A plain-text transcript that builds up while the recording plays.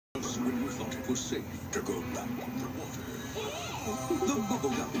was safe to go back underwater. The Bubble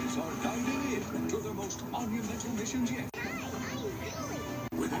Guppies are diving into the most monumental missions yet.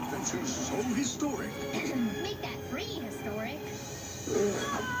 With adventures so historic. Make that prehistoric.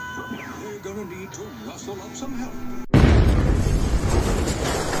 They're gonna need to rustle up some help.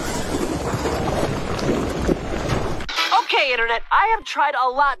 Okay, Internet, I have tried a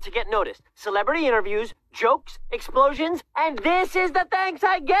lot to get noticed. Celebrity interviews, jokes, explosions, and this is the thanks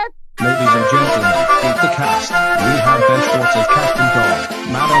I get? Ladies and gentlemen, meet the cast. We have Ben Schwartz as Captain Dog,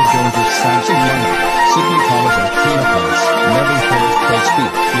 Madame Jones as Samson Lundy, Sydney Collins as Trina Price, Nevin Cole as Cole Speak,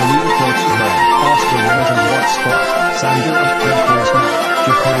 Yolita Coates as Ren, Oscar Remmett as What Spot, Sandra as Fred Force Matt,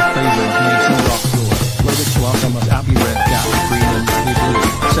 Jacoby Fraser as Mason Rockdoor, Logan Slaugham as Abby Red Gap, Green and Abby Blue,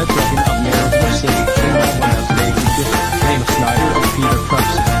 Seth Rogen as Mayor of the City, Tim Baldwin as David Gifford, Dana Snyder as Peter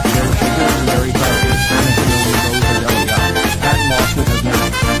Krupson, Derek Hager as Larry Barker, Anthony Rose as Elliot, Pat Mossman as Mary,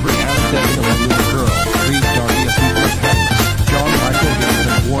 Brianna Devino as Little Girl, Reed Darby as People of Pets, John Michael Gibbs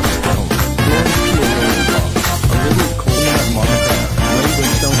as Ward Stone, Lawrence Pugh as Dog, Olivia Coleman as Monica, Ray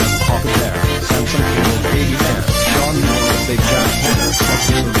Winstone as Papa Bear, Samson Campbell as Baby Bear, Sean Moore as Big Jack Horner,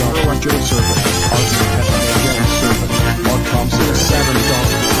 Maxine Dorado as Joe Serpent, Arthur Pettit as James Serpent, Mark Thompson as Savin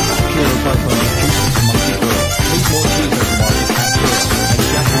Dawson, Kira Barker as Houston as Monkey Girl, Pete Mortiz as Marty Cat Girl, and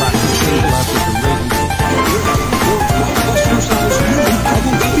Jack Black as King Black as the Raven Girl.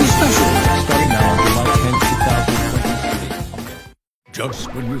 Bubble Guppies special. Starting now on July 10, 2020. Just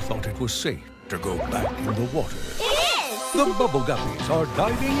when you thought it was safe to go back in the water. It is! The Bubble Guppies are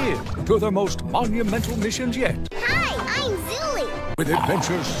diving in to their most monumental missions yet. Hi, I'm Zooey. With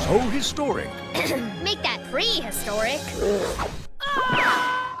adventures so historic. Make that prehistoric.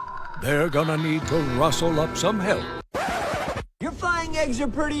 They're gonna need to rustle up some help. Your flying eggs are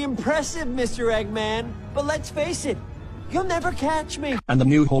pretty impressive, Mr. Eggman. But let's face it, you'll never catch me. And the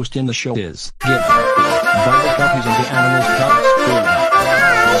new host in the show is Bubble Guppies and the Animals Pals. Hi,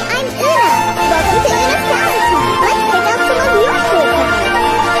 I'm Oona. Welcome to Oona's Galaxy. Let's pick out some of your cool pals.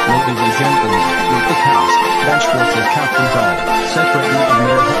 Ladies and gentlemen, meet the cast. Ben Schwartz as Captain Dog, Seth Rogen as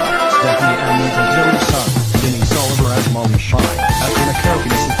Mayor Hall, Stephanie Andrews as Zoe's son, Denny Sullivan as Molly Shy, Athena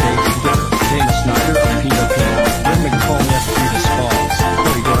Karakanis as David Gitter, Dana Snyder as Peter Pan, Lynn McCollum as Judas Falls,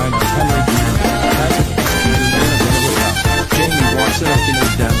 Cody Grime as Henry Jr., Patrick Stephen as Winona, Jamie Watson as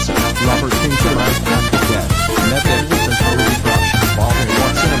Denise Dancer, Robert Pinker as Patrick Dead, Ned Edwards as Rosie Brush, Bobby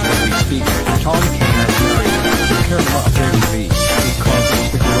Watson as Wendy Speaker, Tom Kane as Mary, Karen as Jerry B, Pete Carson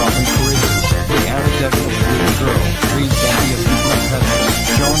as Victor Robin Courageous, Brianna Devil as Little Girl, Reed Darby as People of Pets,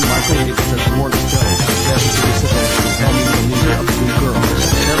 John Michael Gibbs as Ward Stone, Devin Joseph as Companion the leader of Blue Girls,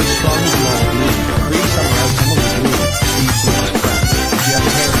 Terry Strong as Law Blue, Reed Summer as Emily Blue, Steve Blue as Brad, Jeff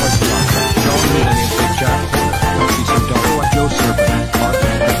Hare as Block, John Mooney as Big Jack Horner, Kelsey Sodaro as Joe Serpent, Mark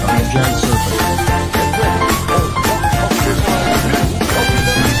Pettit as Jan Serpent.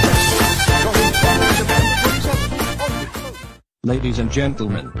 Ladies and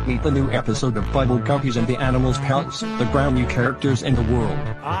gentlemen, meet the new episode of Bubble Guppies and the Animals Pals, the brand new characters in the world.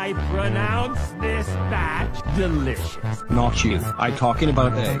 I pronounce this batch delicious. Not you. I talking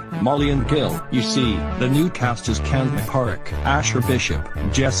about Molly and Gil. You see, the new cast is Ken McCarrick, Asher Bishop,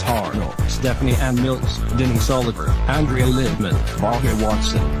 Jess Harnell, Stephanie Ann Mills, Denise Oliver, Andrea Lidman, Bobby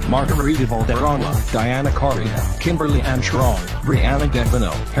Watson, Margarita Valderrama, Diana Correa, Kimberly Ann Strong, Brianna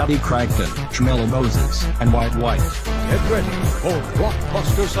Devino, Kelly Cragton, Jamila Moses, and White White. Get ready for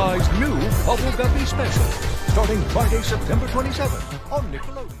blockbuster-sized new Bubble Guppy special, starting Friday, September 27th on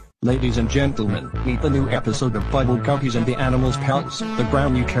Nickelodeon. Ladies and gentlemen, meet the new episode of Bubble Guppies and the Animals Pals, the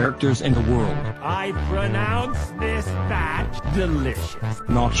brand new characters in the world. I pronounce this batch delicious.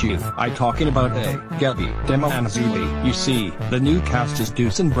 Not you. I talking about Gabby, Demo and Zuli. You see, the new cast is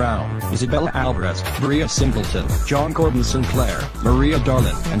Deucen Brown, Isabella Alvarez, Bria Singleton, John Gordon Sinclair, Maria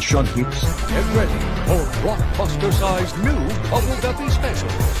Darlin, and Sean Hughes. Get ready for blockbuster-sized new Bubble Guppy special,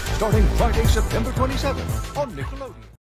 starting Friday, September 27th on Nickelodeon.